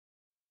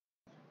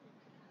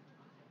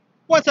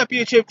What's up,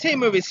 YouTube? Team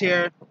Movies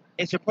here.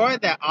 It's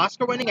reported that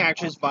Oscar-winning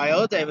actress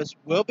Viola Davis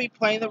will be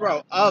playing the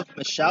role of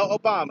Michelle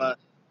Obama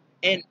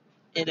in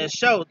a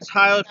show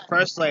titled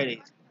First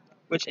Ladies,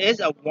 which is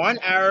a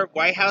one-hour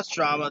White House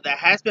drama that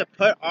has been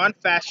put on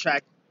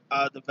fast-track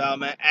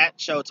development at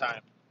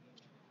Showtime,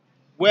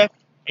 with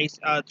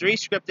three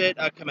scripted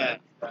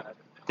commitments.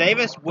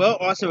 Davis will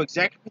also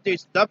executive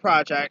produce the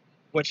project,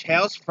 which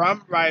hails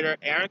from writer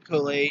Aaron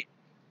Cooley,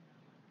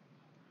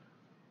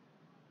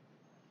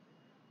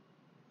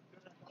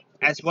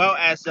 as well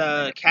as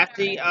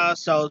Kathy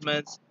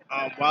Solomons,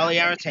 Wally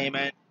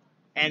Entertainment,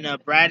 and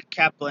Brad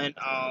Kaplan,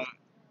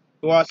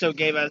 who also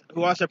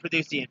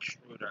produced The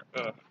Intruder.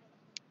 Ugh.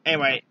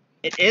 Anyway,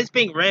 it is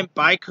being written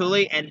by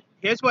Cooley, and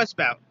here's what it's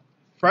about.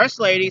 First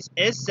Ladies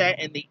is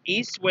set in the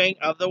East Wing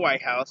of the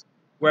White House,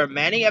 where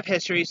many of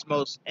history's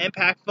most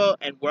impactful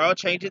and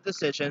world-changing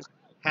decisions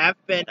have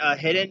been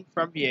hidden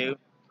from view,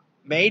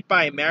 made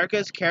by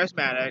America's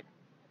charismatic,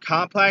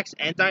 complex,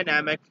 and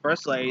dynamic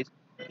First Ladies.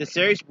 The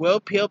series will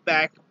peel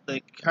back the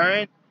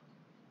current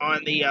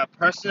on the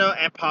personal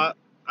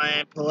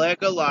and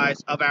political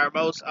lives of our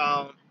most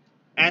of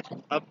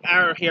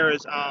our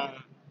heroes,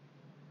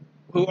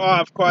 who are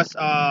of course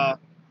the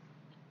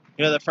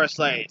First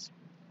Ladies.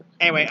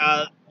 Anyway,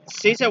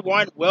 season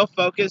 1 will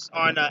focus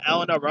on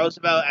Eleanor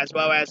Roosevelt as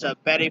well as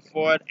Betty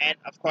Ford and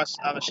of course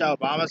Michelle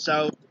Obama.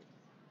 So,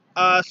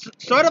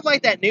 sort of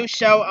like that new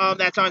show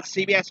that's on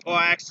CBS All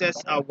Access,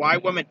 Why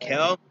Women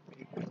Kill,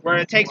 where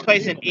it takes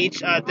place in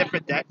each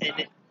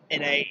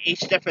each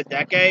different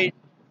decade.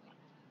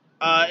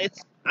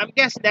 I'm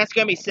guessing that's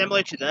going to be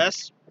similar to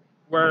this,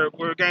 where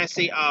we're going to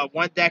see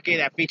one decade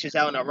that features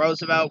Eleanor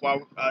Roosevelt,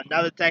 while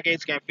another decade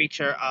is going to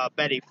feature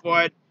Betty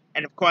Ford,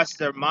 and of course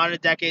the modern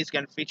decade is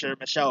going to feature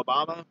Michelle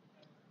Obama.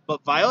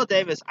 But Viola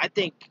Davis, I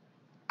think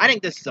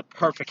this is a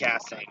perfect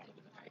casting.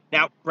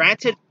 Now,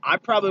 granted, I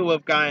probably would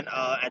have gotten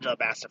Angela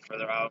Bassett for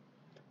the role.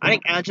 I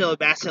think Angela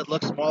Bassett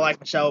looks more like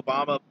Michelle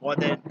Obama more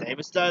than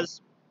Davis does.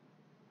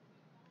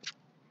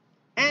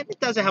 And it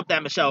doesn't help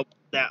that Michelle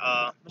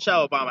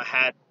Obama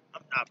had.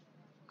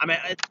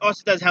 It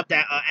also does help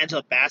that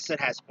Angela Bassett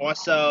has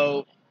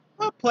also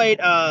played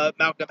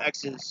Malcolm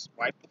X's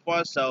wife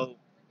before, so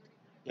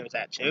there was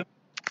that too.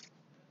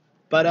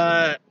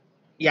 But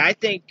yeah, I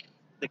think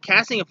the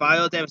casting of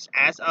Viola Davis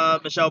as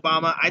Michelle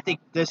Obama, I think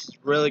this is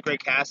really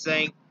great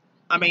casting.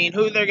 I mean,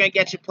 who they're gonna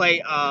get to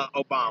play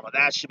Obama?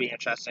 That should be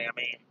interesting. I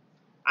mean,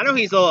 I know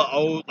he's a little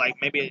old, like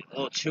maybe a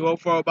little too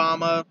old for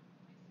Obama.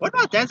 What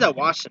about Denzel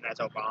Washington as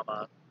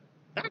Obama?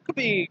 That could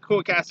be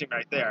cool casting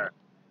right there.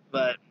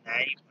 But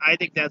I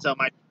think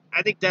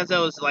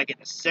Denzel is like in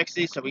the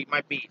 60s, so he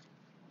might be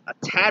a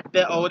tad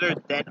bit older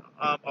than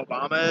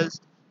Obama is.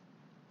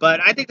 But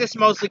I think this is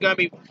mostly going to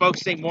be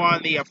focusing more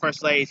on the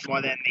First Ladies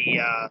more than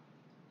the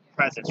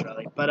presidents,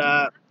 really.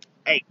 But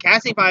hey,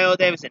 casting Viola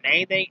Davis in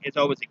anything is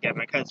always a given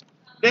because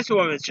this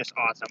woman is just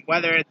awesome.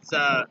 Whether it's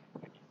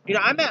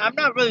I'm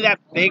not really that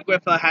big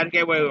with How to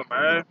Get Away with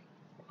Murder,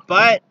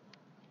 but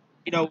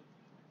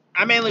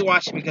I mainly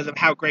watch it because of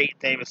how great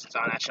Davis is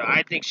on that show.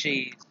 I think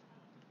she's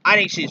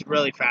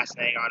really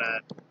fascinating on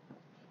it.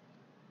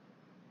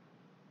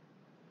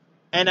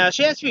 And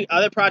she has a few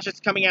other projects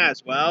coming out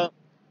as well.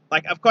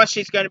 Like, of course,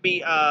 she's going to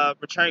be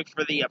returning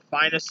for the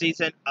final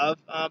season of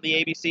the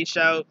ABC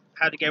show,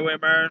 How to Get Away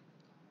with Murder.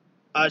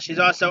 She's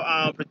also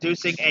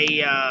producing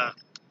a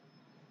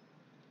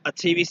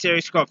TV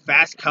series called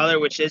Fast Color,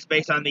 which is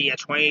based on the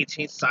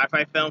 2018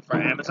 sci-fi film for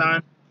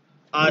Amazon.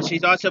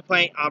 She's also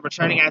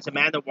returning as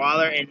Amanda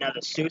Waller in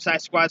the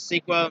Suicide Squad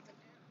sequel.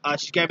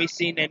 She's going to be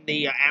seen in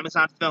the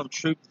Amazon film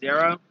Troop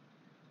Zero.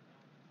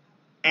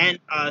 And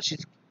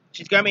she's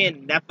going to be in a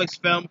Netflix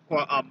film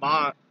called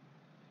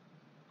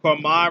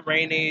Ma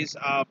Rainey's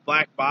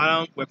Black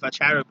Bottom with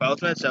Chadwick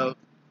Boseman. So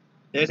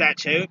there's that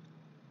too.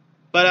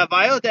 But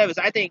Viola Davis,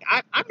 I think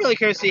I'm really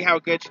curious to see how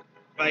good.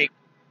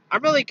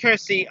 I'm really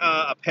curious to see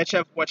a picture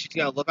of what she's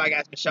going to look like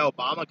as Michelle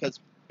Obama, because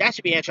that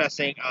should be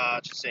interesting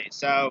to see.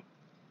 So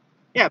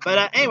yeah,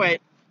 but anyway,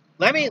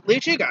 let me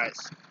leave you guys.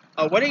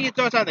 What are your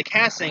thoughts on the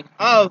casting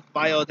of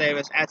Viola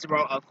Davis as the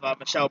role of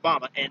Michelle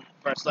Obama in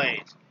First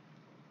Ladies?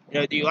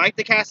 Do you like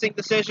the casting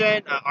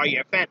decision? Are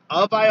you a fan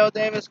of Viola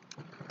Davis?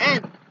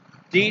 And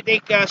do you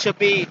think she'll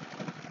be?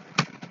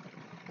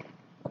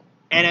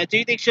 And do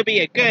you think she'll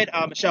be a good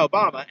Michelle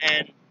Obama?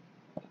 And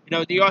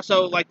do you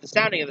also like the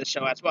sounding of the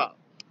show as well?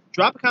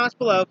 Drop a comment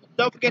below.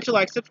 Don't forget to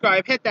like,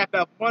 subscribe, hit that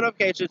bell for more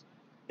notifications.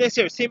 This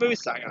here is Team Movie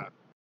signing off.